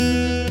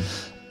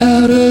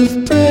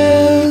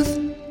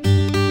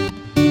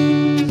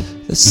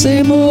The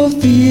same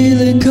old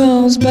feeling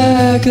comes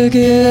back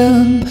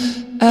again,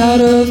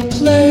 out of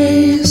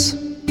place.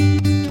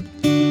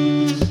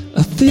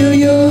 I feel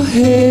your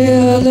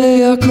hair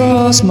lay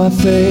across my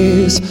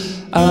face.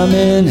 I'm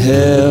in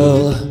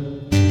hell.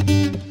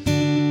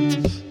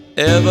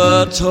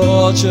 Ever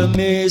torture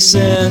me,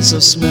 sense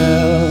of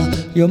smell,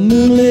 your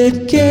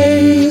moonlit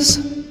gaze.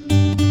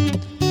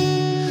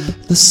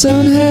 The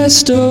sun has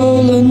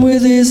stolen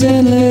with his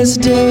endless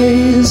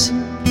days.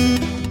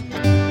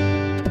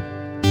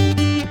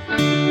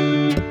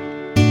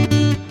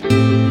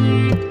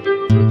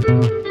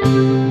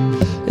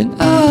 And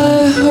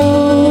I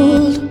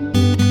hold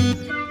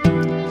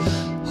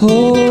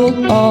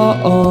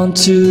on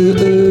to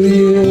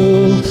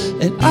you.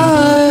 And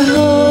I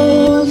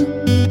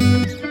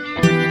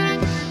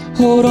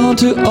hold on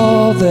to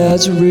all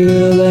that's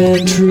real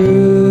and true.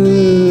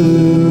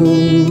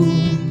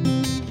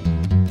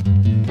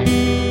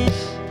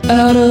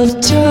 Out of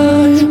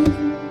time,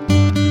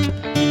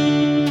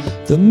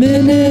 the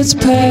minutes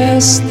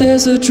pass,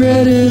 there's a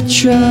dreaded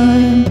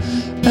chime.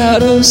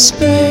 Out of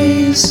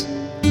space,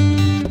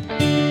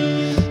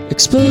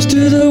 exposed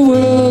to the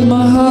world,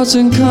 my heart's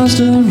in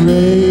constant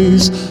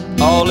race.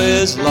 All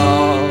is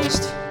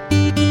lost.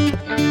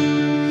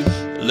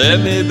 Let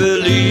me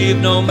believe,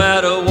 no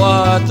matter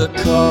what the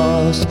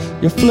cost.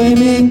 Your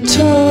flaming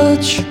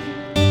touch,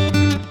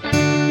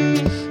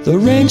 the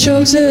rain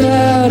chokes it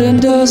out and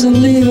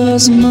doesn't leave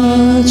us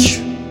much.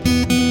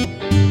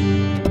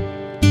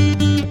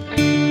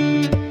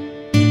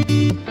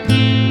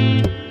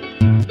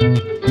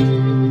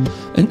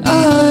 And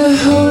I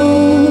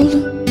hold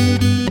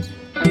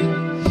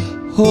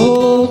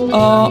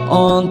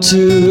on to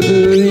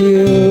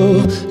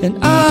you. And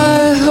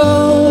I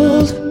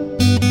hold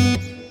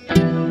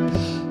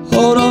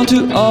on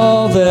to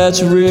all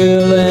that's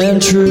real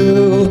and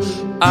true.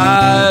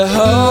 I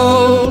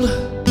hold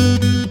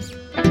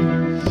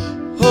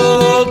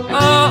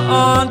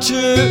on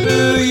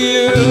to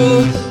you.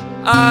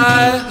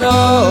 I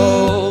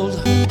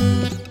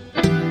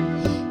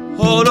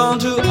hold on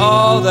to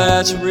all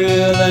that's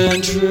real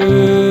and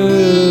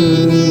true.